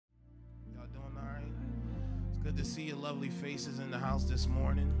Good to see your lovely faces in the house this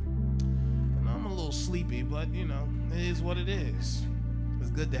morning. And I'm a little sleepy, but it is what it is. It's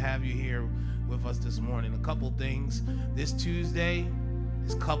good to have you here with us this morning. A couple things. This Tuesday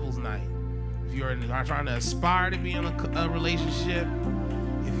is couples night. If you're trying to aspire to be in a relationship,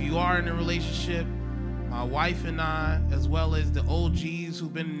 if you are in a relationship, my wife and I, as well as the OGs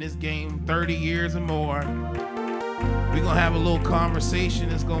who've been in this game 30 years or more, we're going to have a little conversation.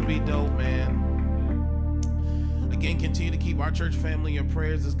 It's going to be dope, man. Again, continue to keep our church family in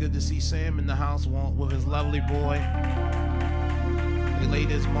prayers. It's good to see Sam in the house with his lovely boy. They laid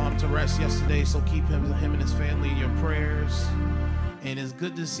his mom to rest yesterday, so keep him and his family in your prayers. And it's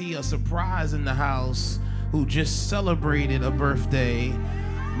good to see a surprise in the house who just celebrated a birthday.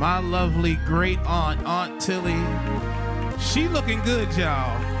 My lovely great aunt, Aunt Tilly. She looking good,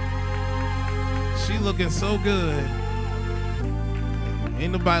 y'all. She looking so good.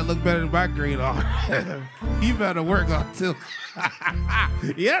 Ain't nobody look better than my great aunt. You better work on Tilly.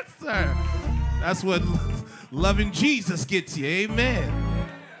 Yes, sir. That's what loving Jesus gets you. Amen.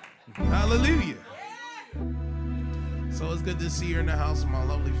 Hallelujah. So it's good to see her in the house. My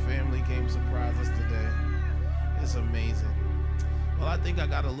lovely family came to surprise us today. It's amazing. Well, I think I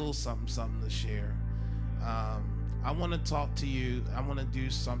got a little something to share. I want to talk to you. I want to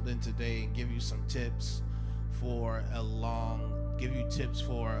do something today and give you some tips for a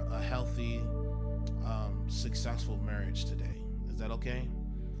healthy, successful marriage today. Is that okay?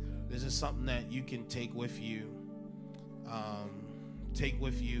 This is something that you can take with you.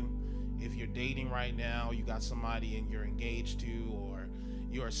 If you're dating right now, you got somebody and you're engaged to, or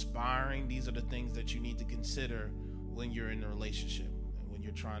you're aspiring. These are the things that you need to consider when you're in a relationship and when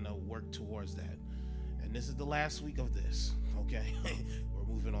you're trying to work towards that. And this is the last week of this, okay? We're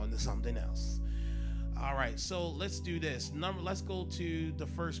moving on to something else. All right, so let's do this. Let's go to the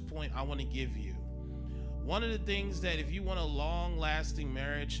first point I want to give you. One of the things that if you want a long-lasting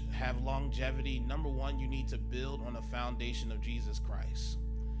marriage, have longevity, number one, you need to build on a foundation of Jesus Christ.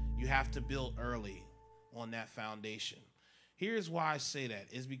 You have to build early on that foundation. Here's why I say that.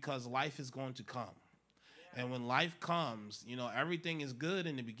 Is because life is going to come. And when life comes, everything is good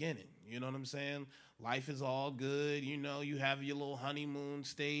in the beginning. You know what I'm saying? Life is all good. You have your little honeymoon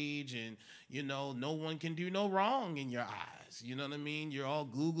stage and, no one can do no wrong in your eyes. You know what I mean? You're all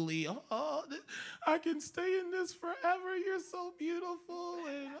googly. Oh, I can stay in this forever. You're so beautiful.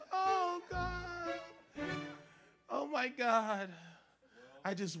 And, oh, God. Oh, my God.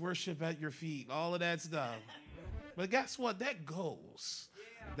 I just worship at your feet. All of that stuff. But guess what? That goes.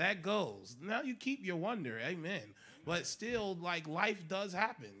 That goes. Now you keep your wonder. Amen. But still, life does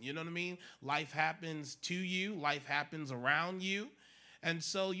happen. You know what I mean? Life happens to you. Life happens around you. And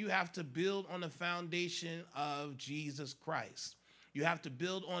so you have to build on the foundation of Jesus Christ. You have to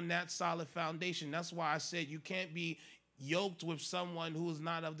build on that solid foundation. That's why I said you can't be yoked with someone who is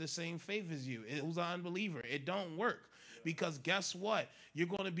not of the same faith as you, who's an unbeliever. It don't work. Because guess what? You're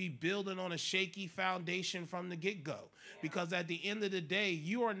going to be building on a shaky foundation from the get-go. Because at the end of the day,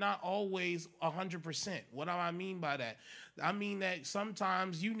 you are not always 100%. What do I mean by that? I mean that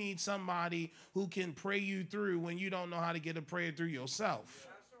sometimes you need somebody who can pray you through when you don't know how to get a prayer through yourself.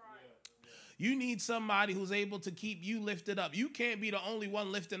 You need somebody who's able to keep you lifted up. You can't be the only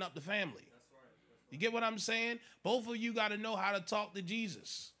one lifting up the family. You get what I'm saying? Both of you got to know how to talk to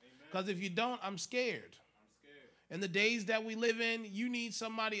Jesus. Because if you don't, I'm scared. In the days that we live in, you need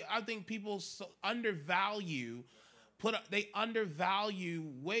somebody. I think people undervalue the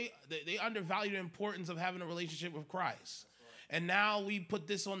importance of having a relationship with Christ. And now we put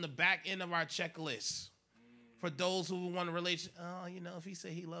this on the back end of our checklist for those who want a relationship. Oh, if he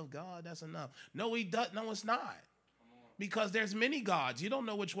said he loved God, that's enough. No, he doesn't. No, it's not. Because there's many gods. You don't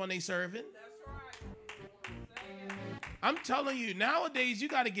know which one they serving. I'm telling you, nowadays you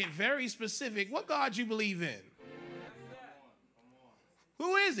got to get very specific. What God you believe in?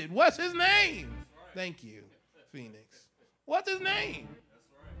 Who is it? What's his name? Thank you, Phoenix. What's his name?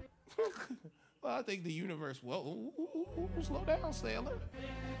 Well, I think the universe. Whoa, slow down, sailor.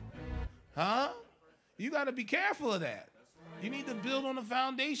 Huh? You got to be careful of that. You need to build on the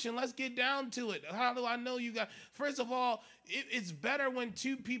foundation. Let's get down to it. How do I know you got? First of all, it's better when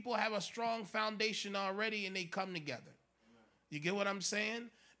two people have a strong foundation already and they come together. You get what I'm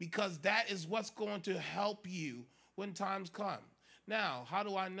saying? Because that is what's going to help you when times come. Now, how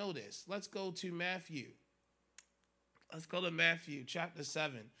do I know this? Let's go to Matthew. Let's go to Matthew chapter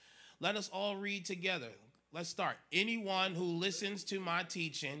 7. Let us all read together. Let's start. Anyone who listens to my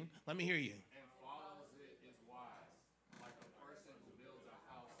teaching, let me hear you. And follows it is wise, like a person who builds a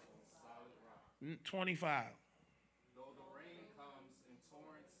house on solid rock. 25. Though the rain comes in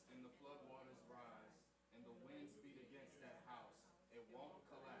torrents and the floodwaters rise, and the winds won't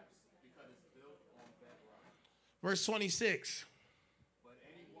collapse because it's built on bedrock. Verse 26. But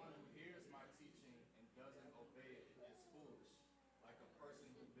anyone who hears my teaching and doesn't obey it is foolish, like a person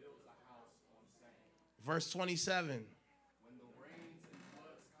who builds a house on sand. Verse 27. When the rains and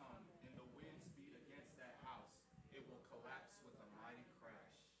floods come and the winds beat against that house, it will collapse with a mighty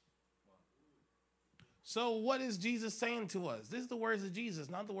crash. So what is Jesus saying to us? This is the words of Jesus,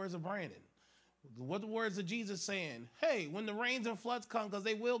 not the words of Brandon. What the words of Jesus saying? Hey, when the rains and floods come, because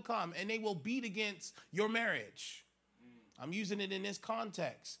they will come, and they will beat against your marriage. I'm using it in this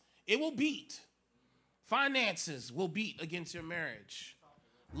context. It will beat. Finances will beat against your marriage.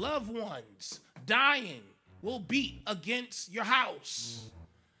 Loved ones dying will beat against your house.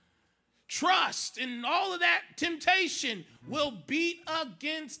 Trust and all of that temptation will beat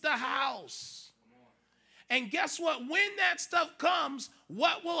against the house. And guess what? When that stuff comes,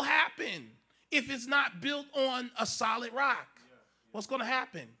 what will happen if it's not built on a solid rock? What's going to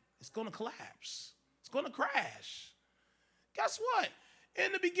happen? It's going to collapse. It's going to crash. Guess what?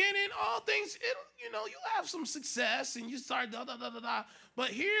 In the beginning, all things, you'll have some success and you start da-da-da-da-da.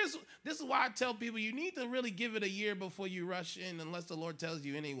 But this is why I tell people you need to really give it a year before you rush in unless the Lord tells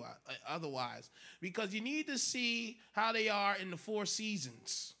you otherwise. Because you need to see how they are in the 4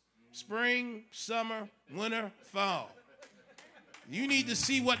 seasons. Spring, summer, winter, fall. You need to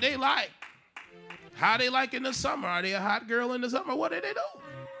see what they like. How they like in the summer. Are they a hot girl in the summer? What do they do?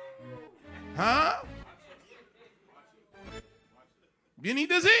 Huh? You need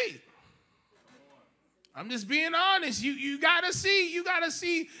to see. I'm just being honest. You gotta see.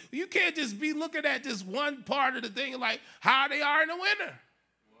 You can't just be looking at this one part of the thing like how they are in the winter.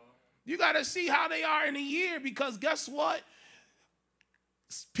 You gotta see how they are in the year, because guess what?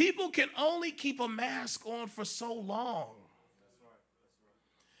 People can only keep a mask on for so long.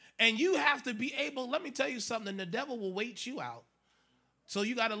 And you have to be able, let me tell you something, the devil will wait you out. So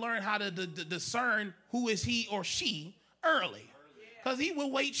you got to learn how to discern who is he or she early. Because he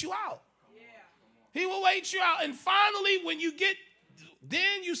will wait you out. He will wait you out. And finally,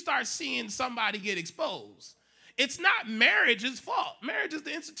 then you start seeing somebody get exposed. It's not marriage's fault. Marriage is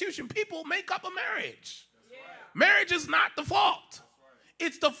the institution. People make up a marriage. Marriage is not the fault.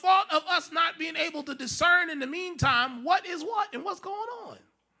 It's the fault of us not being able to discern in the meantime what is what and what's going on.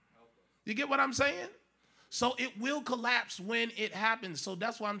 You get what I'm saying? So it will collapse when it happens. So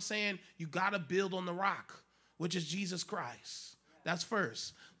that's why I'm saying you got to build on the rock, which is Jesus Christ. That's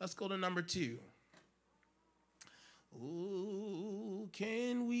first. Let's go to number 2. Ooh,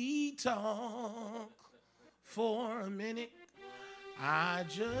 can we talk for a minute? I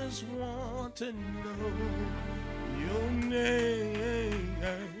just want to know your name.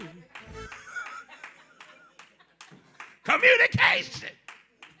 Communication.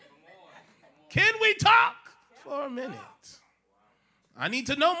 Can we talk for a minute? I need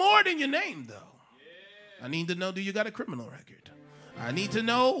to know more than your name, though. I need to know, do you got a criminal record? I need to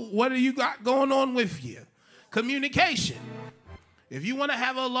know, what do you got going on with you? Communication. If you want to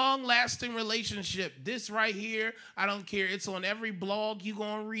have a long-lasting relationship, this right here, I don't care. It's on every blog you're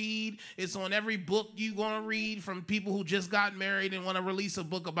going to read. It's on every book you're going to read from people who just got married and want to release a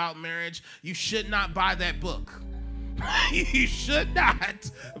book about marriage. You should not buy that book. You should not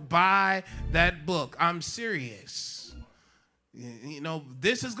buy that book. I'm serious.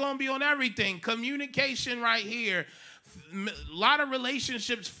 This is going to be on everything. Communication right here. A lot of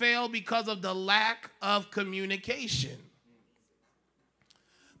relationships fail because of the lack of communication.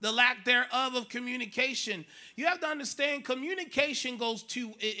 The lack thereof of communication. You have to understand communication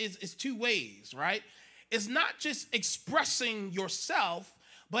is 2 ways, right? It's not just expressing yourself,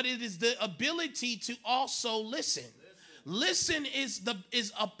 but it is the ability to also listen. Listening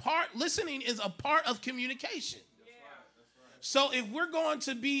is a part of communication. So if we're going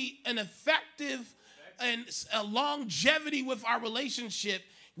to be an effective and a longevity with our relationship,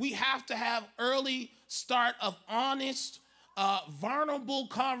 we have to have early start of honest, vulnerable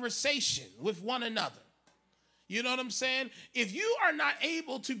conversation with one another. You know what I'm saying? If you are not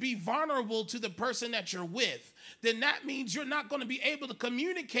able to be vulnerable to the person that you're with, then that means you're not going to be able to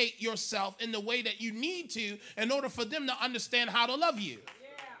communicate yourself in the way that you need to in order for them to understand how to love you.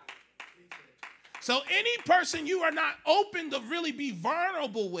 So any person you are not open to really be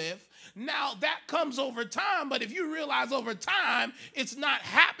vulnerable with, now that comes over time, but if you realize over time it's not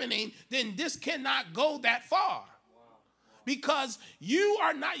happening, then this cannot go that far. Because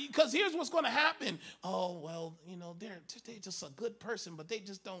because here's what's going to happen. Oh, well, they're just a good person, but they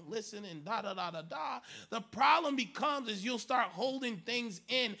just don't listen and da-da-da-da-da. The problem is you'll start holding things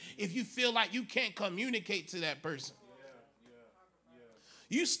in if you feel like you can't communicate to that person.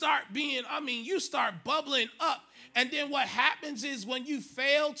 You start you start bubbling up. And then what happens is when you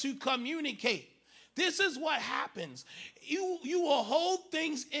fail to communicate, this is what happens. You will hold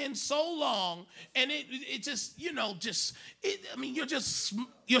things in so long, and it just, you're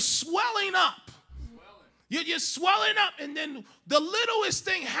swelling up. You're swelling up, and then the littlest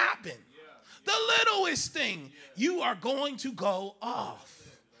thing happens. The littlest thing, you are going to go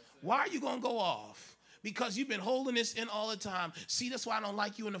off. Why are you going to go off? Because you've been holding this in all the time. See, that's why I don't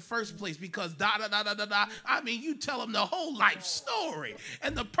like you in the first place, because da-da-da-da-da-da. You tell them the whole life story,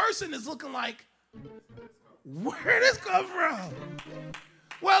 and the person is looking like, where did this come from?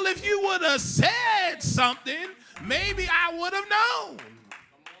 Well, if you would have said something, maybe I would have known.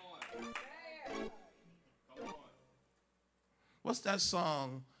 What's that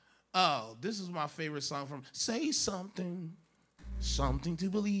song? Oh, this is my favorite song from Say Something, Something to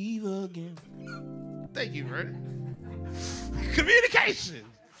Believe Again. Thank you, Bertie. Communication.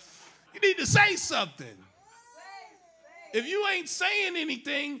 You need to say something. If you ain't saying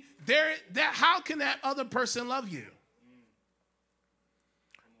anything, how can that other person love you?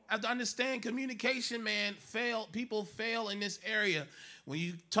 I have to understand communication, man. People fail in this area. When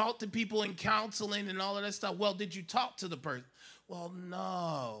you talk to people in counseling and all of that stuff, well, did you talk to the person? Well,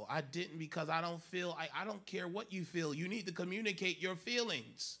 no, I didn't, because I don't care what you feel. You need to communicate your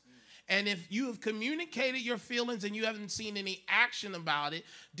feelings. And if you have communicated your feelings and you haven't seen any action about it,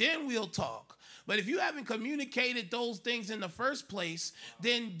 then we'll talk. But if you haven't communicated those things in the first place,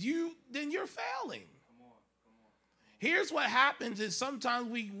 then you're failing. Here's what happens is sometimes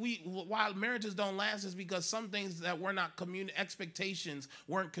why marriages don't last is because some things that were not expectations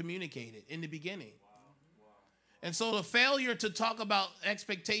weren't communicated in the beginning. And so the failure to talk about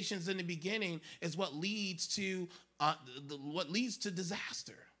expectations in the beginning is what leads to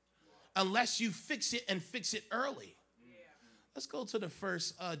disaster, unless you fix it and fix it early. Let's go to the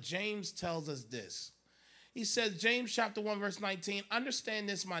first. James tells us this. He says, James chapter 1, verse 19, understand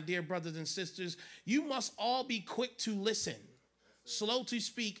this, my dear brothers and sisters. You must all be quick to listen, slow to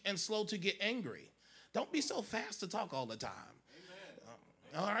speak, and slow to get angry. Don't be so fast to talk all the time.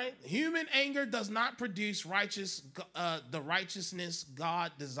 All right? Human anger does not produce the righteousness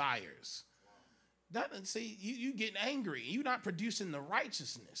God desires. See, you getting angry. You're not producing the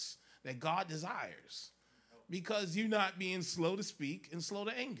righteousness that God desires, because you're not being slow to speak and slow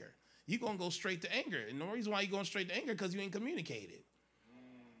to anger. You're going to go straight to anger. And the reason why you're going straight to anger is because you ain't communicated.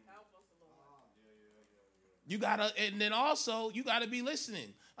 And then also, you got to be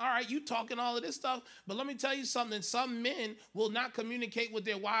listening. All right, you talking all of this stuff, but let me tell you something. Some men will not communicate with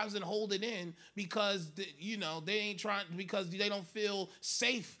their wives and hold it in because, they ain't trying, because they don't feel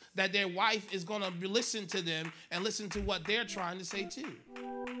safe that their wife is going to listen to them and listen to what they're trying to say too.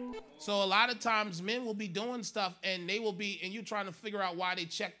 So a lot of times men will be doing stuff and you're trying to figure out why they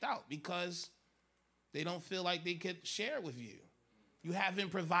checked out, because they don't feel like they could share with you. You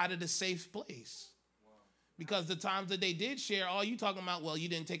haven't provided a safe place. Because the times that they did share, all you talking about, well, you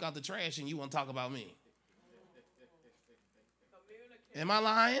didn't take out the trash and you want to talk about me. Am I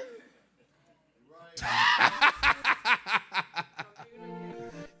lying?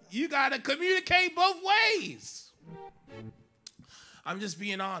 You got to communicate both ways. I'm just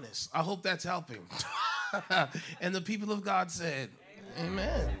being honest. I hope that's helping. And the people of God said,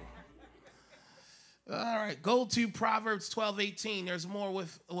 amen. All right, go to Proverbs 12:18. There's more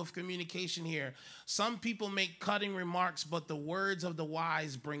with communication here. Some people make cutting remarks, but the words of the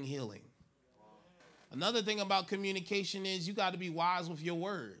wise bring healing. Another thing about communication is you got to be wise with your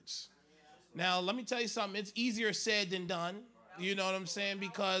words. Now, let me tell you something. It's easier said than done. You know what I'm saying?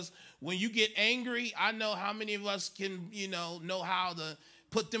 Because when you get angry, I know how many of us can, know how to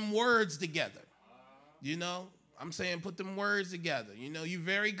put them words together. I'm saying put them words together. You're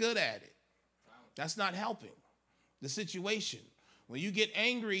very good at it. That's not helping the situation. When you get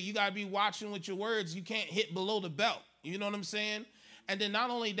angry, you got to be watching with your words. You can't hit below the belt. You know what I'm saying? And then not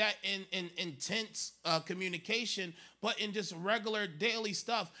only that, in intense communication, but in just regular daily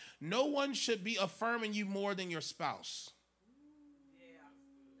stuff, no one should be affirming you more than your spouse.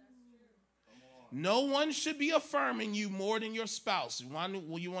 No one should be affirming you more than your spouse.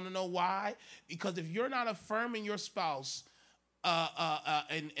 You want to know why? Because if you're not affirming your spouse,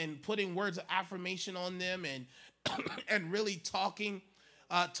 and putting words of affirmation on them and and really talking,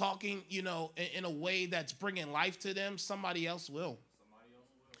 in a way that's bringing life to them, somebody else will.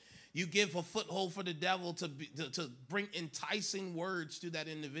 You give a foothold for the devil to bring enticing words to that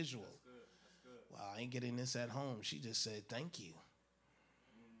individual. That's good. Well, I ain't getting this at home. She just said thank you.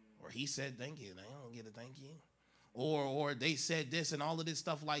 Or he said thank you. And I don't get a thank you. or they said this and all of this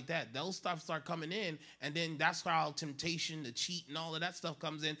stuff like that. Those stuff start coming in, and then that's how temptation to cheat and all of that stuff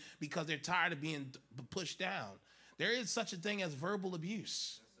comes in because they're tired of being pushed down. There is such a thing as verbal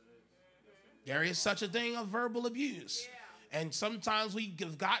abuse. There is such a thing of verbal abuse. And sometimes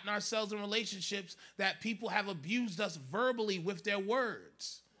we've gotten ourselves in relationships that people have abused us verbally with their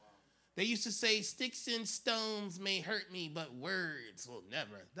words. They used to say, sticks and stones may hurt me, but words will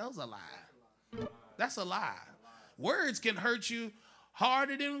never. That was a lie. That's a lie. Words can hurt you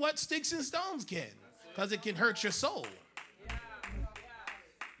harder than what sticks and stones can, because it can hurt your soul.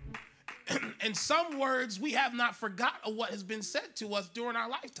 And some words we have not forgotten what has been said to us during our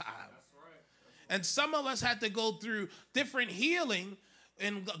lifetime. And some of us had to go through different healing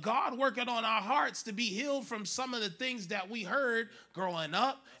and God working on our hearts to be healed from some of the things that we heard growing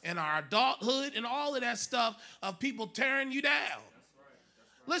up in our adulthood and all of that stuff of people tearing you down.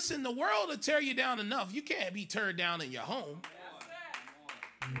 Listen, the world will tear you down enough. You can't be teared down in your home.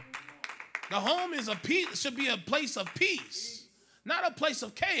 The home should be a place of peace, not a place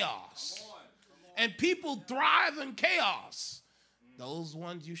of chaos. And people thrive in chaos. Those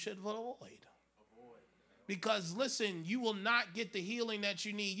ones you should avoid. Because, listen, you will not get the healing that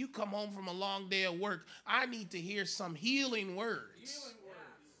you need. You come home from a long day of work. I need to hear some healing words.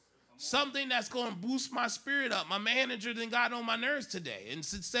 Something that's going to boost my spirit up. My manager then got on my nerves today and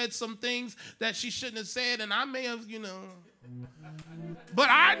said some things that she shouldn't have said, and I may have, But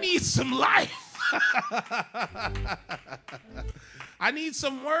I need some life. I need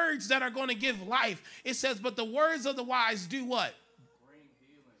some words that are going to give life. It says, but the words of the wise do what?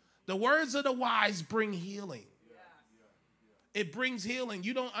 The words of the wise bring healing. It brings healing.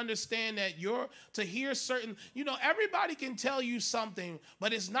 You don't understand that to hear certain, everybody can tell you something,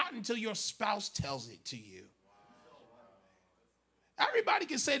 but it's not until your spouse tells it to you. Everybody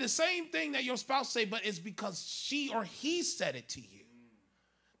can say the same thing that your spouse say, but it's because she or he said it to you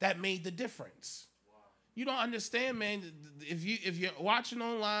that made the difference. You don't understand, man. If you're watching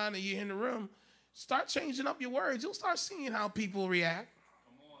online and you're in the room, start changing up your words. You'll start seeing how people react.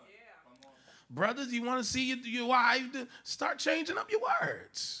 Brothers, you want to see your wife, start changing up your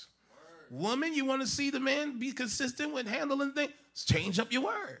words. Woman, you want to see the man be consistent with handling things, change up your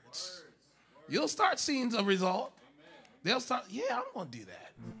words. You'll start seeing the result. They'll start, I'm going to do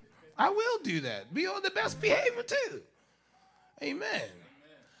that. I will do that. Be on the best behavior too. Amen.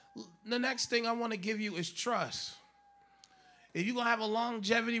 The next thing I want to give you is trust. If you're going to have a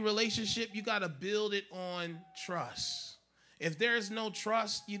longevity relationship, you got to build it on trust. If there's no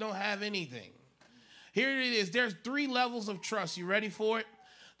trust, you don't have anything. Here it is. There's 3 levels of trust. You ready for it?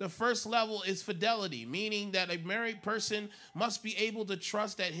 The first level is fidelity, meaning that a married person must be able to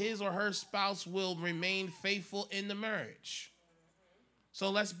trust that his or her spouse will remain faithful in the marriage. So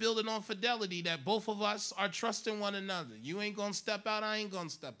let's build it on fidelity, that both of us are trusting one another. You ain't going to step out. I ain't going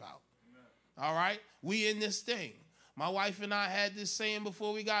to step out. All right? We in this thing. My wife and I had this saying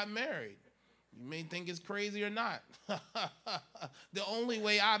before we got married. You may think it's crazy or not. The only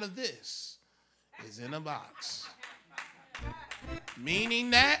way out of this is in a box. Meaning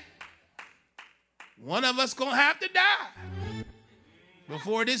that one of us gonna have to die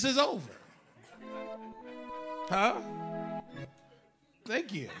before this is over. Huh?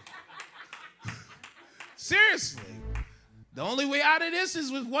 Thank you. Seriously. The only way out of this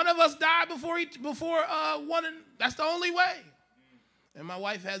is if one of us die before one. That's the only way. And my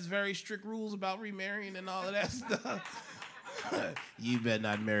wife has very strict rules about remarrying and all of that stuff. You better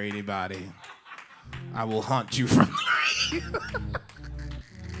not marry anybody. I will haunt you from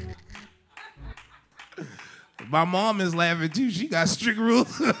My mom is laughing too. She got strict rules.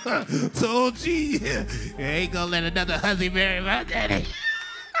 So she ain't gonna let another husband marry my daddy.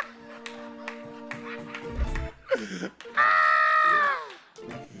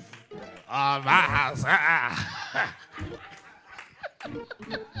 Oh, my house.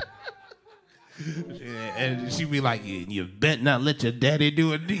 And she be like, you better not let your daddy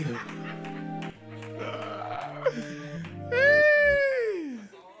do a deal.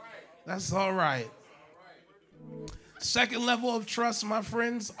 That's all right. Second level of trust, my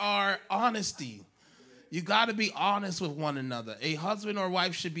friends, are honesty. You got to be honest with one another. A husband or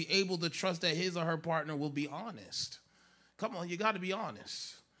wife should be able to trust that his or her partner will be honest. Come on, you got to be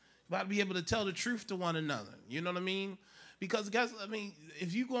honest. You got to be able to tell the truth to one another. You know what I mean? Because, guys,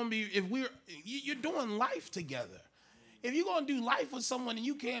 if you're doing life together. If you're going to do life with someone and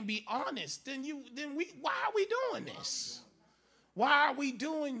you can't be honest, why are we doing this? Why are we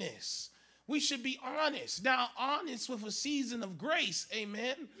doing this? We should be honest. Now, honest with a season of grace,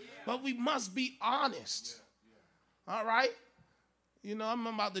 amen? But we must be honest. All right? I'm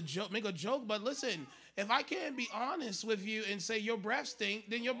about to make a joke, but listen, If I can't be honest with you and say your breath stink,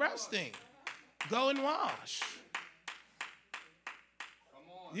 then your breath stink. Go and wash.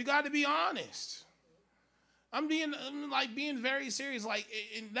 You got to be honest. I'm being very serious. Like,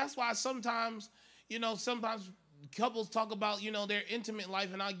 and that's why sometimes couples talk about, their intimate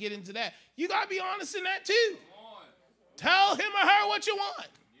life, and I get into that. You got to be honest in that too. Tell him or her what you want.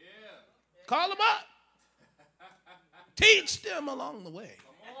 Call them up. Teach them along the way.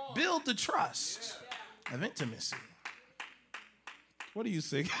 Build the trust of intimacy. What are you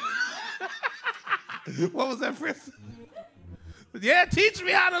singing? What was that, Chris? Yeah, teach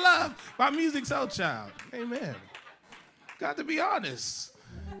me how to love. My music's so child. Amen. Got to be honest.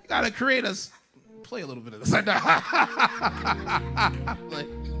 You got to create us. Play a little bit of this.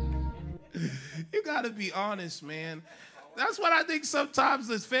 You got to be honest, man. That's what I think sometimes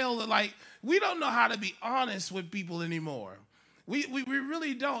is failed. Like, we don't know how to be honest with people anymore. We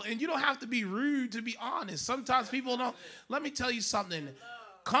really don't. And you don't have to be rude to be honest. Sometimes people don't. Let me tell you something.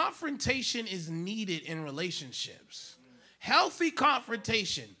 Confrontation is needed in relationships. Healthy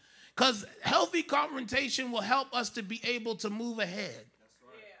confrontation. Because healthy confrontation will help us to be able to move ahead.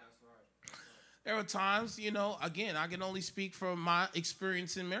 There are times, again, I can only speak from my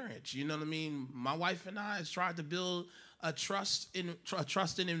experience in marriage. You know what I mean? My wife and I has tried to build a trusting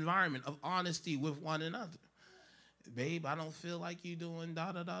environment of honesty with one another. Babe, I don't feel like you doing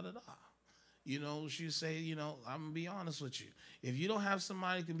da-da-da-da-da. She say, I'm going to be honest with you. If you don't have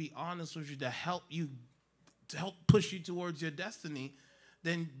somebody who can be honest with you to help push you towards your destiny,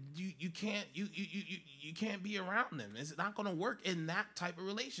 then you can't be around them. It's not going to work in that type of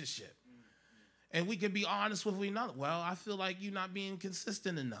relationship. And we can be honest with one another. Well, I feel like you're not being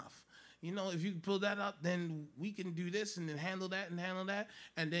consistent enough. If you pull that up, then we can do this and then handle that and handle that.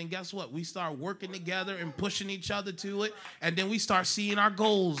 And then guess what? We start working together and pushing each other to it. And then we start seeing our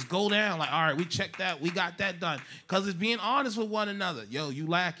goals go down. Like, all right, we checked that. We got that done. Because it's being honest with one another. Yo, you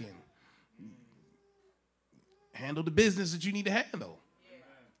lacking. Handle the business that you need to handle.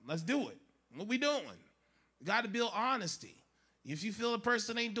 Let's do it. What we doing? We got to build honesty. If you feel a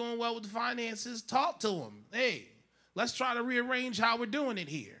person ain't doing well with the finances, talk to them. Hey, let's try to rearrange how we're doing it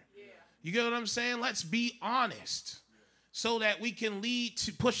here. You get what I'm saying? Let's be honest so that we can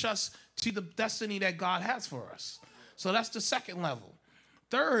push us to the destiny that God has for us. So that's the second level.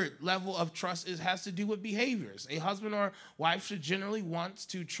 Third level of trust has to do with behaviors. A husband or wife should generally want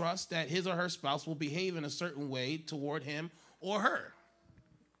to trust that his or her spouse will behave in a certain way toward him or her.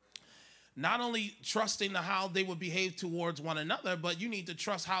 Not only trusting how they will behave towards one another, but you need to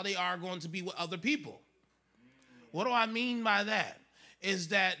trust how they are going to be with other people. What do I mean by that? Is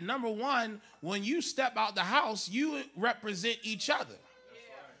that, number one, when you step out the house, you represent each other.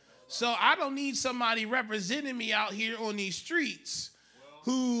 So I don't need somebody representing me out here on these streets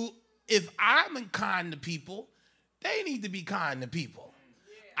who, if I'm kind to people, they need to be kind to people.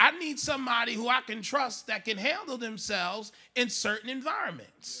 I need somebody who I can trust that can handle themselves in certain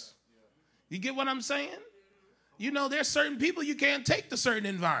environments. You get what I'm saying? There's certain people you can't take to certain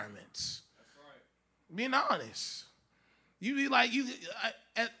environments. Being honest. You be like,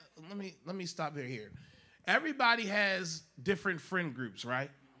 let me stop here. Everybody has different friend groups,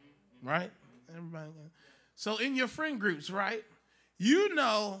 right? Right? Everybody. So in your friend groups, right?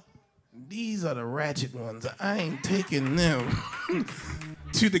 These are the ratchet ones. I ain't taking them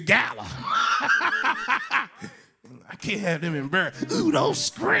to the gala. I can't have them embarrassed. Ooh, those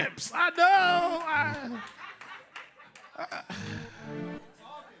scripts. I know. I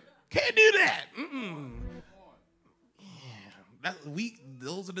can't do that.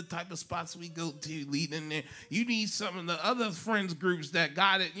 Those are the type of spots we go to leading there. You need some of the other friends groups that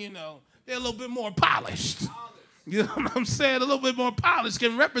got it, they're a little bit more polished. You know what I'm saying? A little bit more polished,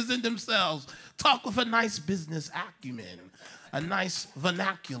 can represent themselves. Talk with a nice business acumen, a nice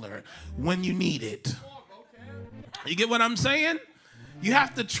vernacular when you need it. You get what I'm saying? You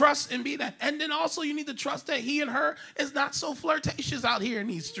have to trust and be that. And then also you need to trust that he and her is not so flirtatious out here in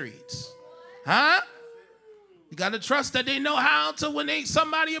these streets. Huh? You got to trust that they know how to, when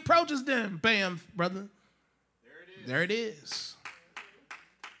somebody approaches them, bam, brother. There it is.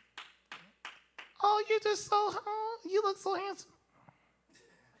 Oh, you look so handsome.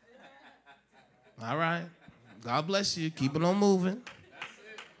 All right. God bless you. Keep it on moving.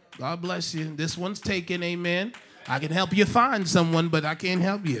 God bless you. This one's taken, amen. I can help you find someone, but I can't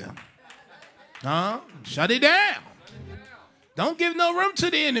help you. Huh? Shut it down. Don't give no room to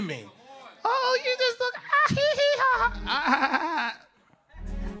the enemy. Oh, you just look.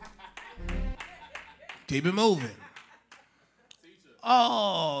 Keep it moving.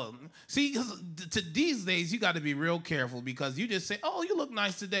 Oh, see, these days you got to be real careful because you just say, "Oh, you look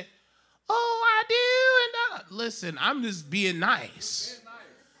nice today." Oh, I do. And listen, I'm just being nice.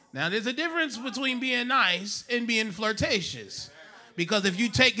 Now, there's a difference between being nice and being flirtatious. Because if you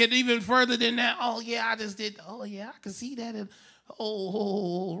take it even further than that, oh, yeah, I just did. Oh, yeah, I can see that. And,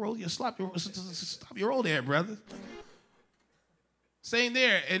 roll your, stop your roll there, brother. Same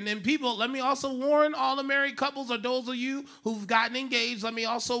there. And then people, let me also warn all the married couples or those of you who've gotten engaged, let me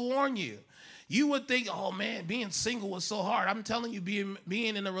also warn you. You would think, oh, man, being single was so hard. I'm telling you, being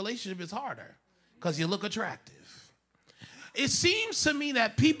in a relationship is harder because you look attractive. It seems to me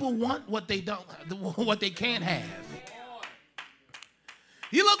that people want what they can't have.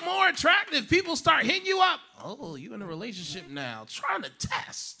 You look more attractive. People start hitting you up. Oh, you in a relationship now. Trying to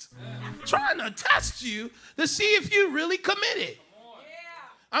test you to see if you really committed.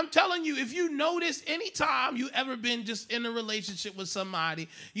 I'm telling you, if you notice anytime you ever been just in a relationship with somebody,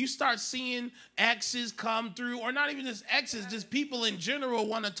 you start seeing exes come through, or not even just exes, just people in general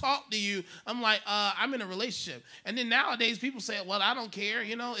want to talk to you. I'm like, I'm in a relationship. And then nowadays people say, well, I don't care.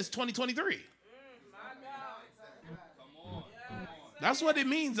 You know, it's 2023. That's what it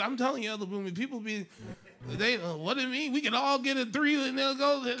means. I'm telling you, other women, people be, what do it mean? We can all get a 3 and they'll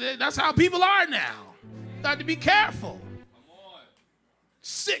go. That's how people are now. Got to be careful.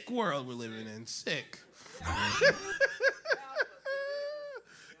 Sick world we're living in. Sick. It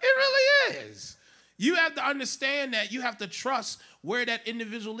really is. You have to understand that you have to trust where that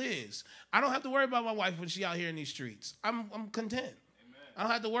individual is. I don't have to worry about my wife when she's out here in these streets. I'm content. Amen. I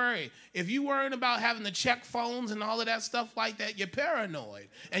don't have to worry. If you're worrying about having to check phones and all of that stuff like that, you're paranoid.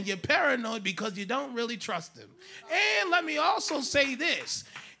 And you're paranoid because you don't really trust them. And let me also say this.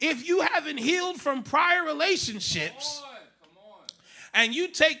 If you haven't healed from prior relationships, and you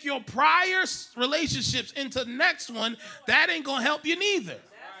take your prior relationships into the next one, that ain't going to help you neither.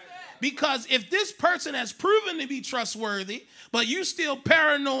 Because if this person has proven to be trustworthy, but you still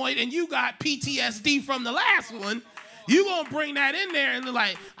paranoid and you got PTSD from the last one, you going to bring that in there and they're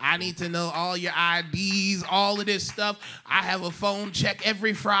like, I need to know all your IDs, all of this stuff. I have a phone check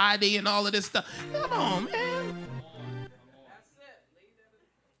every Friday and all of this stuff. Come on, man.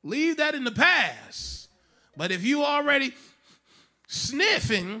 Leave that in the past. But if you already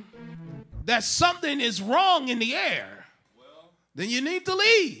sniffing that something is wrong in the air, then you need to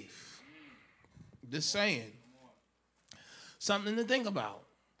leave. Just saying. Something to think about.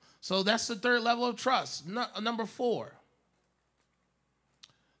 So that's the third level of trust. Number 4.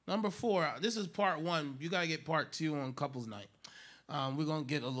 This is part 1. You got to get part 2 on couples night. We're going to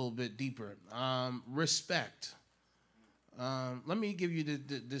get a little bit deeper. Respect. Let me give you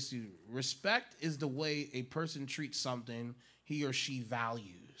this. Respect is the way a person treats something he or she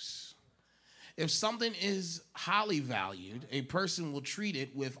values. If something is highly valued, a person will treat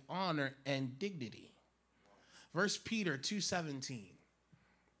it with honor and dignity. 1 Peter 2:17.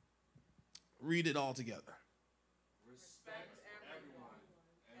 Read it all together. Respect everyone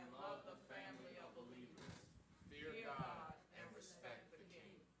and love the family of believers. Fear God and respect the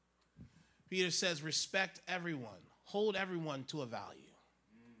king. Peter says, respect everyone. Hold everyone to a value.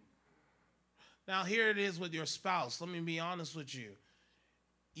 Now, here it is with your spouse. Let me be honest with you.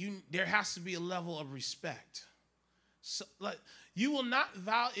 There has to be a level of respect. So, like, you will not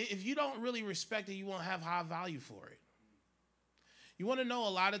value, if you don't really respect it, you won't have high value for it. You want to know a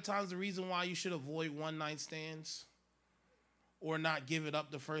lot of times the reason why you should avoid one-night stands or not give it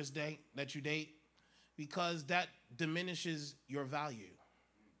up the first date that you date? Because that diminishes your value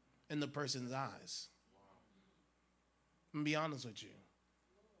in the person's eyes. I'm going to be honest with you.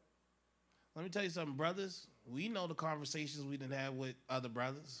 Let me tell you something, brothers. We know the conversations we didn't have with other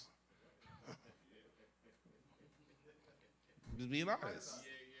brothers. Just being honest.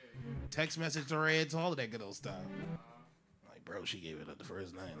 Text message to Reds, all of that good old stuff. Like, bro, she gave it up the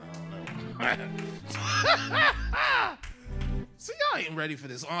first night. I don't know. See, y'all ain't ready for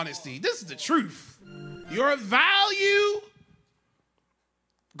this honesty. This is the truth. Your value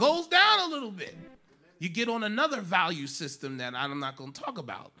goes down a little bit. You get on another value system that I'm not going to talk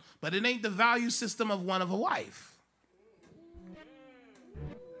about. But it ain't the value system of one of a wife.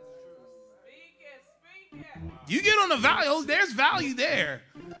 You get on the value, there's value there.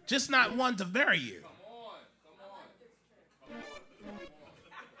 Just not one to marry you.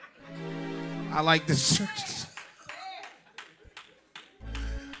 I like this church.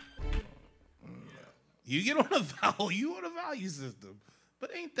 You get on a value system.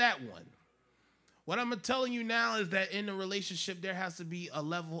 But ain't that one. What I'm telling you now is that in a relationship, there has to be a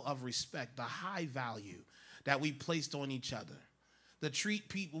level of respect, a high value that we placed on each other. To treat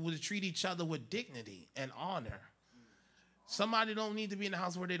each other with dignity and honor. Somebody don't need to be in the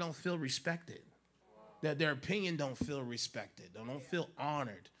house where they don't feel respected. That their opinion don't feel respected. They don't feel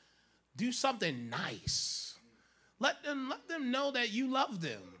honored. Do something nice. Let them know that you love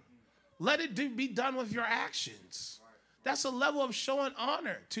them. Let it be done with your actions. That's a level of showing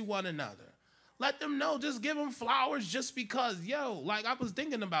honor to one another. Let them know. Just give them flowers just because, like I was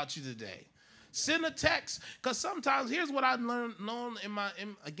thinking about you today. Send a text. Because sometimes, here's what I've learned in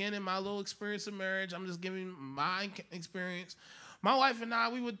my little experience of marriage. I'm just giving my experience. My wife and I,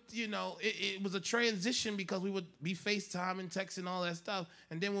 we would, it was a transition because we would be FaceTime and texting all that stuff.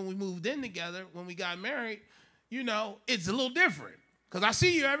 And then when we moved in together, when we got married, it's a little different. Because I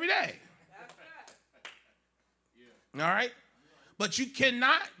see you every day. All right? But you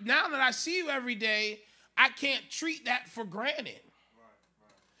cannot, now that I see you every day, I can't treat that for granted.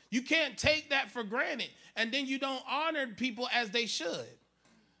 You can't take that for granted. And then you don't honor people as they should.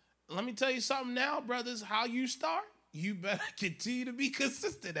 Let me tell you something now, brothers. How you start, you better continue to be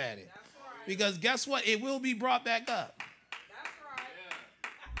consistent at it. Right. Because guess what? It will be brought back up. That's right.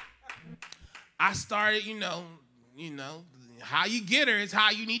 I started, how you get her is how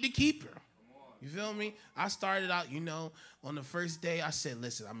you need to keep her. You feel me? I started out, on the first day, I said,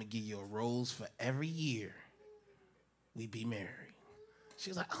 listen, I'm going to give you a rose for every year we be married. She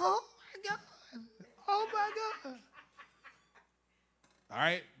was like, oh, my God. Oh, my God. All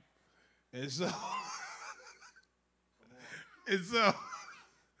right? And so,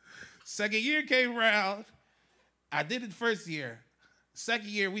 second year came around. I did it the first year. Second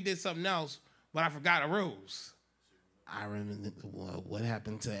year, we did something else, but I forgot a rose. I remember what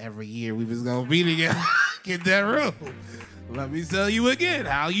happened to every year we was going to be together. Get that rose. Let me tell you again,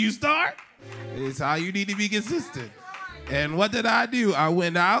 how you start is how you need to be consistent. And what did I do? I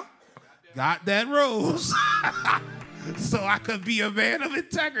went out, got that rose, so I could be a man of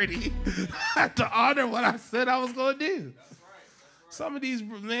integrity to honor what I said I was going to do. Some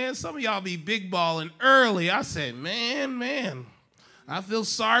of y'all be big balling early. I said, man, I feel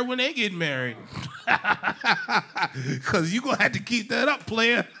sorry when they get married. Because you're going to have to keep that up,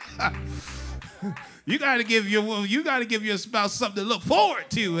 player. You got to give your spouse something to look forward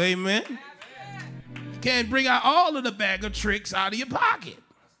to, amen. You can't bring out all of the bag of tricks out of your pocket.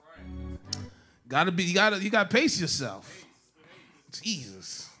 You gotta pace yourself.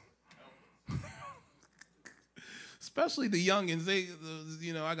 Jesus. Especially the youngins, I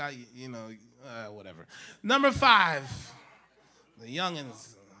got, whatever. Number 5, the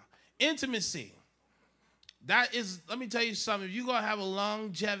youngins, intimacy. That is, let me tell you something. If you're going to have a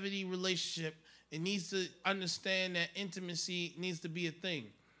longevity relationship, it needs to understand that intimacy needs to be a thing.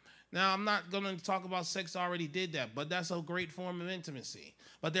 Now, I'm not going to talk about sex. I already did that, but that's a great form of intimacy.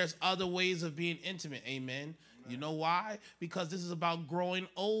 But there's other ways of being intimate, amen? You know why? Because this is about growing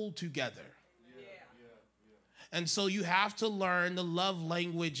old together. And so you have to learn the love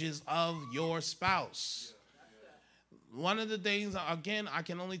languages of your spouse. One of the things, again, I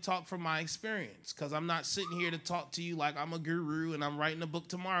can only talk from my experience because I'm not sitting here to talk to you like I'm a guru and I'm writing a book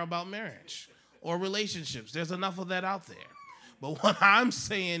tomorrow about marriage or relationships. There's enough of that out there. But what I'm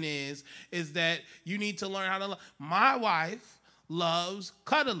saying is that you need to learn how to love. My wife loves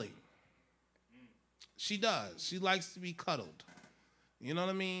cuddling. She does. She likes to be cuddled. You know what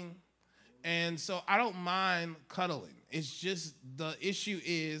I mean? And so I don't mind cuddling. It's just the issue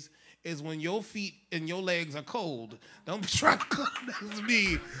is when your feet and your legs are cold. Don't try to cuddle next to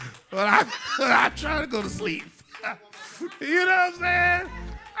me when I'm trying to go to sleep. You know what I'm saying?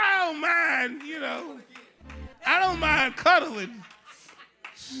 I don't mind, I don't mind cuddling.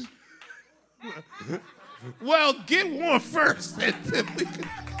 Well, get one first, and then we can.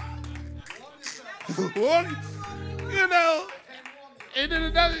 And then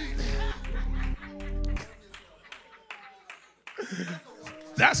another.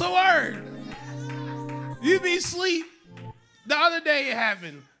 That's a word. You be asleep. The other day it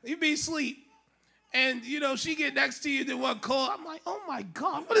happened. You be asleep. And, she get next to you, then what cold? I'm like, oh, my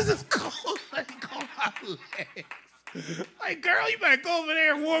God, what is this cold thing on my legs? Like, girl, you better go over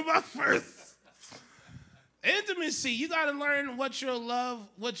there and warm up first. Intimacy, you got to learn what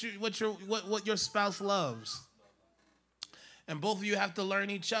your spouse loves. And both of you have to learn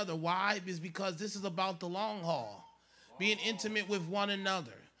each other. Why? Is because this is about the long haul. Being intimate with one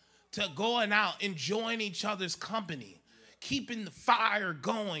another. To going out, enjoying each other's company. Keeping the fire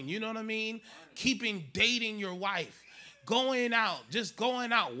going, you know what I mean? Dating your wife. Going out,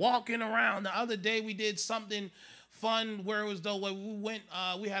 walking around. The other day we did something fun where it was we went,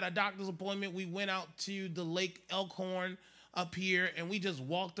 we had a doctor's appointment. We went out to the Lake Elkhorn up here and we just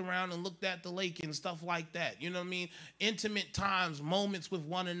walked around and looked at the lake and stuff like that. You know what I mean? Intimate times, moments with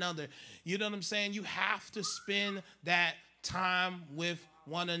one another. You know what I'm saying? You have to spend that time with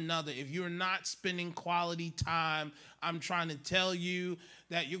one another. If you're not spending quality time, I'm trying to tell you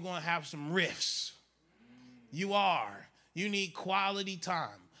that you're going to have some rifts. You are. You need quality time.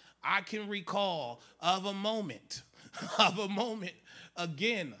 I can recall of a moment,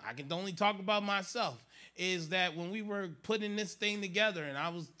 again, I can only talk about myself, is that when we were putting this thing together and I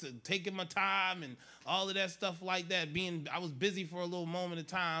was taking my time and all of that stuff like that, I was busy for a little moment of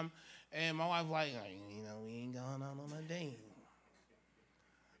time, and my wife like, we ain't going out on a date.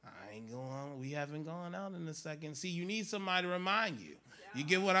 We haven't gone out in a second. See, you need somebody to remind you. You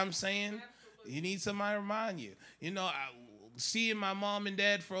get what I'm saying? You need somebody to remind you. Seeing my mom and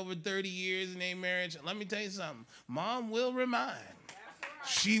dad for over 30 years in their marriage, let me tell you something. Mom will remind.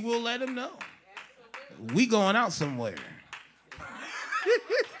 She will let him know. We going out somewhere.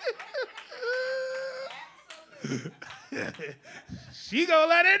 She gonna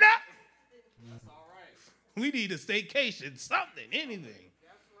let it know. That's all right. We need a staycation, something, anything.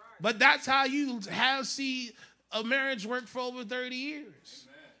 But that's how you see a marriage work for over 30 years.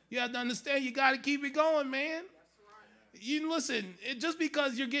 Amen. You have to understand you got to keep it going, man. Right. You listen, just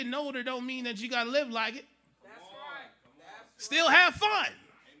because you're getting older don't mean that you got to live like it. That's right. Still have fun.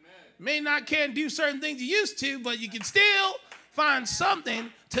 Amen. Can't do certain things you used to, but you can still find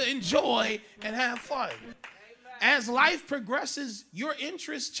something to enjoy and have fun. Amen. As life progresses, your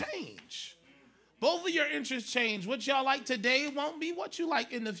interests change. Both of your interests change. What y'all like today won't be what you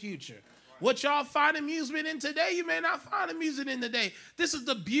like in the future. What y'all find amusement in today, you may not find amusement in today. This is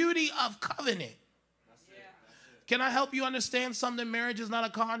the beauty of covenant. That's it. Can I help you understand something? Marriage is not a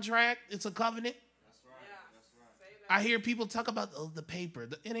contract. It's a covenant. That's right. Yeah. That's right. I hear people talk about the paper.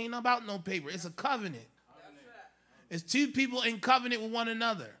 It ain't about no paper. It's a covenant. It's two people in covenant with one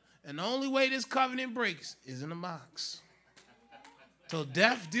another. And the only way this covenant breaks is in a box. Till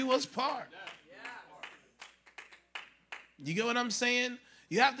death do us part. You get what I'm saying?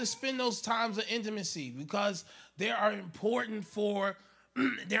 You have to spend those times of intimacy because there are important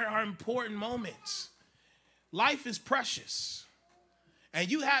moments. Life is precious. And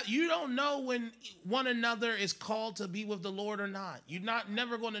you don't know when one another is called to be with the Lord or not. You're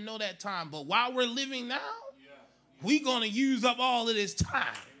never going to know that time. But while we're living now, we're going to use up all of this time.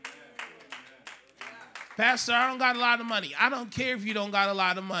 Pastor, I don't got a lot of money. I don't care if you don't got a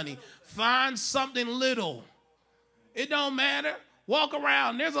lot of money. Find something little. It don't matter. Walk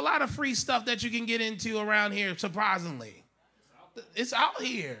around. There's a lot of free stuff that you can get into around here, surprisingly. It's out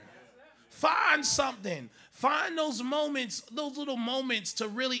here. Find something. Find those moments, those little moments to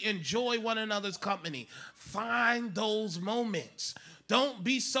really enjoy one another's company. Find those moments. Don't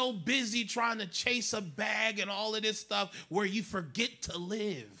be so busy trying to chase a bag and all of this stuff where you forget to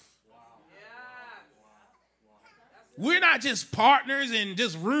live. We're not just partners and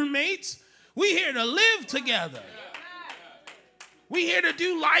just roommates. We're here to live together. We're here to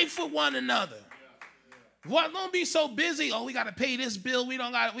do life with one another. What? Don't be so busy. Oh, we got to pay this bill. We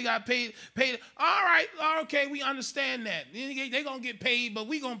got to pay. All right. Okay. We understand that. They're going to get paid, but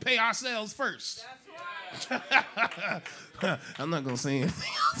we're going to pay ourselves first. That's right. I'm not going to say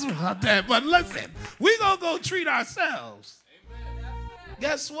anything else about that, but listen, we're going to go treat ourselves.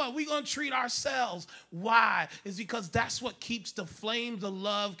 Guess what? We're going to treat ourselves. Why? It's because that's what keeps the flames of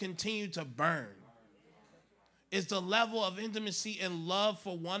love continue to burn. It's the level of intimacy and love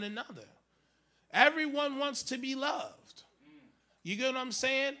for one another. Everyone wants to be loved. You get what I'm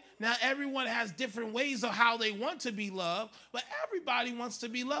saying? Now, everyone has different ways of how they want to be loved, but everybody wants to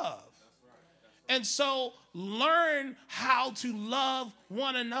be loved. And so learn how to love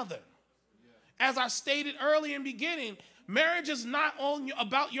one another. As I stated early in the beginning, marriage is not only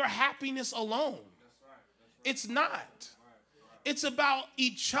about your happiness alone. It's not. It's about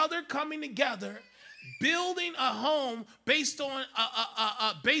each other coming together, building a home based on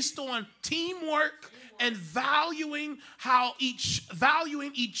teamwork and valuing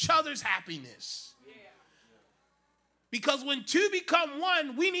each other's happiness. Because when two become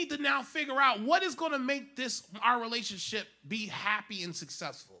one, we need to now figure out what is going to make our relationship be happy and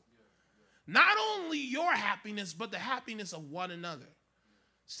successful. Not only your happiness, but the happiness of one another.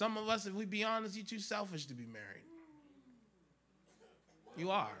 Some of us, if we be honest, you're too selfish to be married.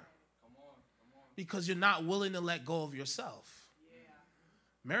 You are. Because you're not willing to let go of yourself.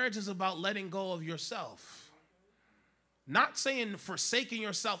 Marriage is about letting go of yourself. Not saying forsaking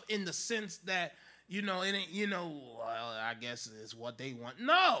yourself in the sense that, I guess it's what they want.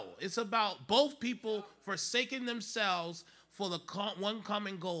 No, it's about both people forsaking themselves for the one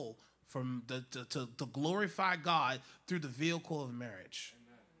common goal, to glorify God through the vehicle of marriage.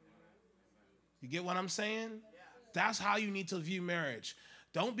 You get what I'm saying? That's how you need to view marriage.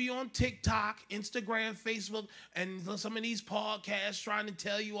 Don't be on TikTok, Instagram, Facebook, and some of these podcasts trying to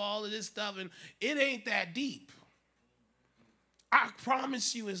tell you all of this stuff, and it ain't that deep. I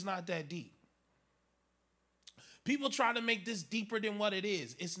promise you it's not that deep. People try to make this deeper than what it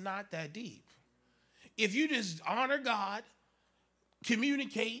is. It's not that deep. If you just honor God,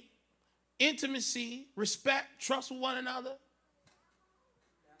 communicate, intimacy, respect, trust with one another,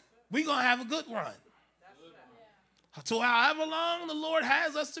 we're going to have a good run. So however long the Lord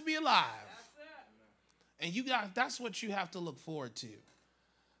has us to be alive. And that's what you have to look forward to.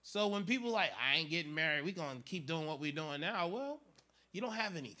 So when people are like, I ain't getting married, we're going to keep doing what we're doing now. Well, you don't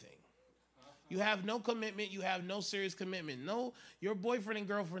have anything. You have no commitment. You have no serious commitment. No, your boyfriend and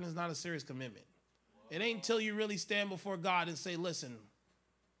girlfriend is not a serious commitment. It ain't until you really stand before God and say, listen,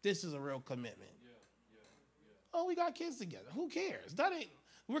 this is a real commitment. Oh, we got kids together. Who cares?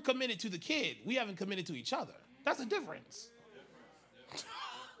 We're committed to the kid. We haven't committed to each other. That's the difference.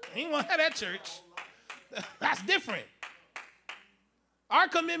 Ain't want to have that church. That's different. Our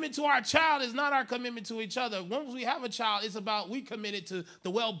commitment to our child is not our commitment to each other. Once we have a child, it's about we committed to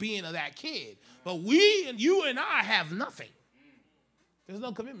the well-being of that kid. But you and I have nothing. There's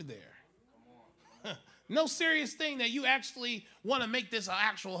no commitment there. No serious thing that you actually want to make this an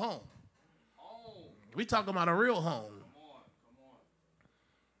actual home. We talking about a real home.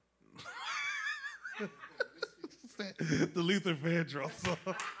 The Luther Vandross.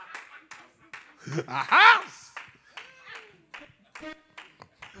 A house.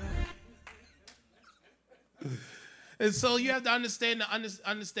 And so you have to understand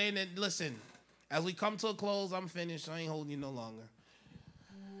that, listen, as we come to a close, I'm finished. I ain't holding you no longer.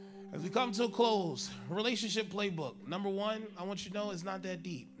 As we come to a close, Relationship Playbook. Number one, I want you to know it's not that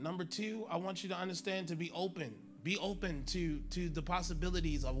deep. Number two, I want you to understand to be open. Be open to the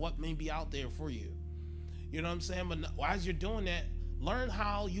possibilities of what may be out there for you. You know what I'm saying? But as you're doing that, learn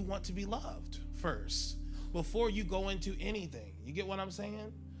how you want to be loved first before you go into anything. You get what I'm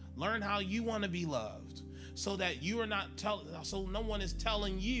saying? Learn how you want to be loved so that you are not so no one is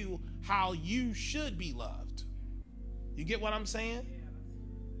telling you how you should be loved. You get what I'm saying?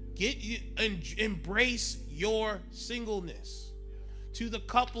 Embrace your singleness. To the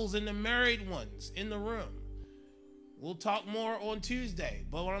couples and the married ones in the room, we'll talk more on Tuesday,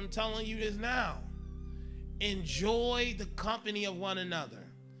 but what I'm telling you is now, enjoy the company of one another.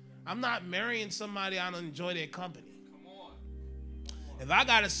 I'm not marrying somebody I don't enjoy their company. If I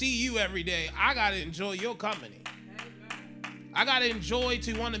got to see you every day, I got to enjoy your company. I got to enjoy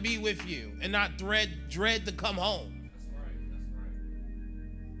to want to be with you and not dread to come home.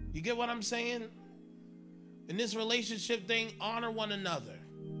 You get what I'm saying? In this relationship thing, honor one another.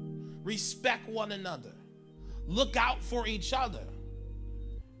 Respect one another. Look out for each other.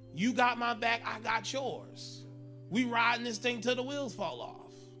 You got my back, I got yours. We riding this thing till the wheels fall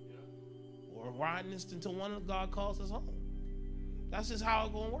off. Or riding this until one of God calls us home. That's just how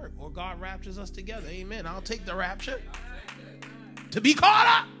it's going to work. Or God raptures us together. Amen. I'll take the rapture. To be caught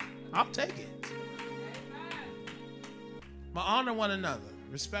up, I'll take it. But honor one another.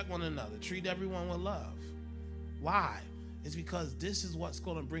 Respect one another. Treat everyone with love. Why? It's because this is what's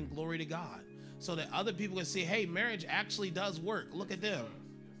going to bring glory to God. So that other people can see, hey, marriage actually does work. Look at them.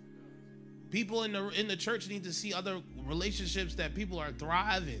 People in the church need to see other relationships that people are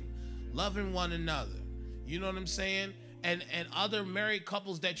thriving, loving one another. You know what I'm saying? And other married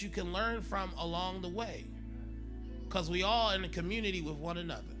couples that you can learn from along the way. Because we all in a community with one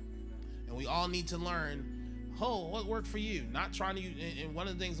another. And we all need to learn, what worked for you? Not trying to, and one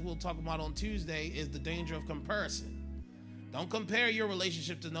of the things we'll talk about on Tuesday is the danger of comparison. Don't compare your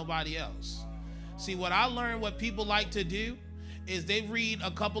relationship to nobody else. See, what I learned, what people like to do is they read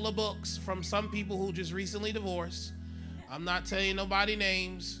a couple of books from some people who just recently divorced. I'm not telling nobody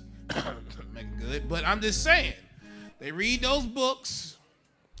names, making good, but I'm just saying. They read those books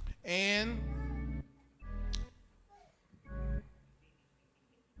and,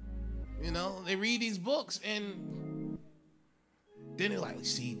 they read these books and then they're like,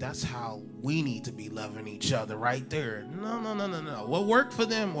 see, that's how we need to be loving each other right there. No. What worked for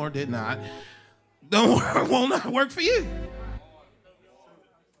them or did not, will not work for you.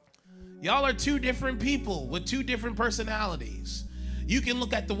 Y'all are two different people with two different personalities. You can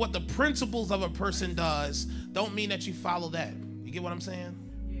look at what the principles of a person does, don't mean that you follow that. You get what I'm saying?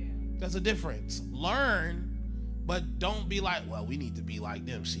 Yeah. There's a difference. Learn, but don't be like, well, we need to be like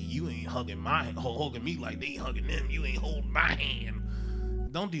them. See, you ain't hugging me like they hugging them. You ain't holding my hand.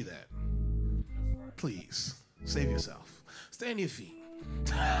 Don't do that. Please, save yourself. Stay on your feet.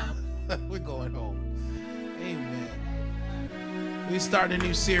 We're going home. Amen. We're starting a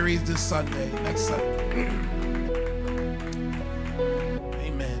new series this Sunday, next Sunday.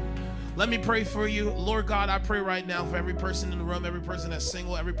 Let me pray for you. Lord God, I pray right now for every person in the room, every person that's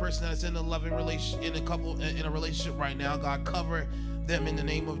single, every person that's in a loving relation, in a relationship right now. God, cover them in the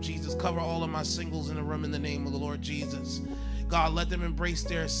name of Jesus. Cover all of my singles in the room in the name of the Lord Jesus. God, let them embrace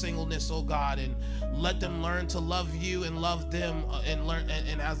their singleness, oh God, and let them learn to love you and love them,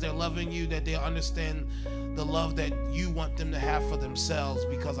 and as they're loving you, that they understand the love that you want them to have for themselves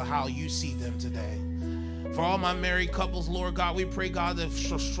because of how you see them today. For all my married couples, Lord God, we pray, God, that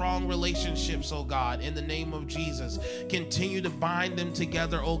for strong relationships, oh God, in the name of Jesus. Continue to bind them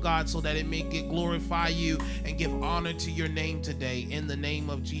together, oh God, so that it may glorify you and give honor to your name today, in the name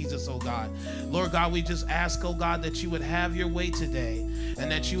of Jesus, oh God. Lord God, we just ask, oh God, that you would have your way today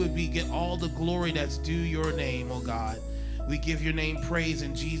and that you would get all the glory that's due your name, oh God. We give your name praise.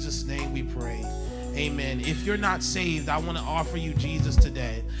 In Jesus' name we pray. Amen. If you're not saved, I want to offer you Jesus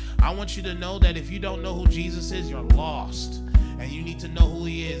today. I want you to know that if you don't know who Jesus is, you're lost. And you need to know who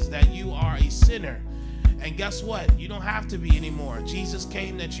he is, that you are a sinner. And guess what? You don't have to be anymore. Jesus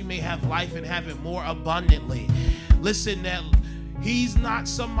came that you may have life and have it more abundantly. Listen, that he's not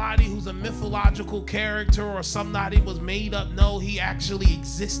somebody who's a mythological character or somebody was made up. No, he actually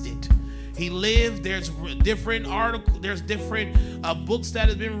existed. He lived. There's different articles, there's different books that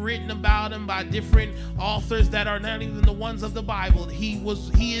have been written about him by different authors that are not even the ones of the Bible. He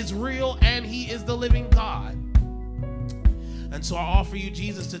is real, and he is the living God. And so I offer you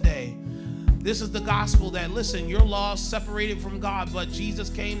Jesus today. This is the gospel that, listen, you're lost, separated from God, but Jesus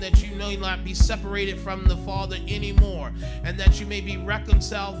came that you may not be separated from the Father anymore, and that you may be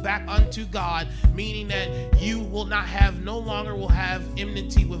reconciled back unto God, meaning that you will no longer will have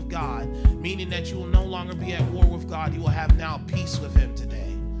enmity with God, meaning that you will no longer be at war with God. You will have now peace with him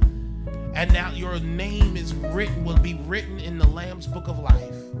today. And now your name will be written in the Lamb's Book of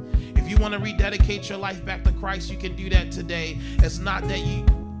Life. If you want to rededicate your life back to Christ, you can do that today. It's not that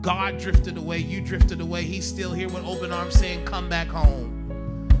God drifted away, you drifted away. He's still here with open arms saying, come back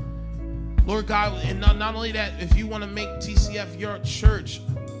home. Lord God, and not only that, if you want to make TCF your church,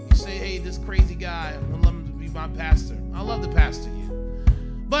 you say, hey, this crazy guy, I would love him to be my pastor. I love to pastor you.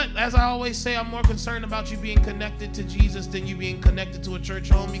 But as I always say, I'm more concerned about you being connected to Jesus than you being connected to a church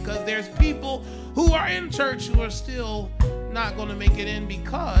home, because there's people who are in church who are still not going to make it in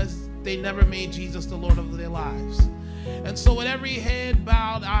because they never made Jesus the Lord of their lives. And so with every head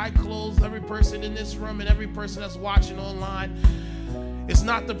bowed, eye closed, every person in this room and every person that's watching online, it's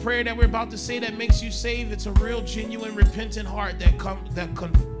not the prayer that we're about to say that makes you saved. It's a real, genuine, repentant heart that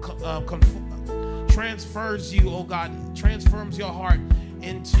transfers you, oh God, transforms your heart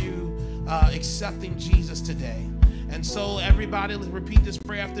into accepting Jesus today. And so everybody, let's repeat this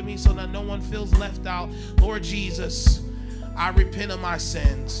prayer after me so that no one feels left out. Lord Jesus, I repent of my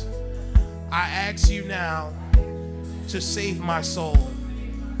sins. I ask you now to save my soul.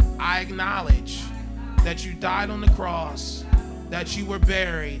 I acknowledge that you died on the cross, that you were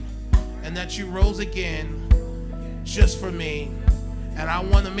buried, and that you rose again just for me. And I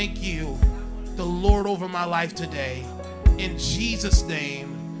want to make you the Lord over my life today. In Jesus'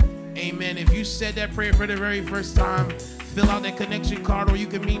 name, amen. If you said that prayer for the very first time, fill out that connection card, or you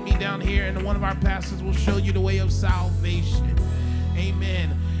can meet me down here and one of our pastors will show you the way of salvation.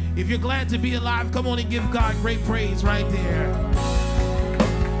 Amen. If you're glad to be alive, come on and give God great praise right there.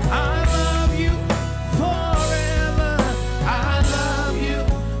 I love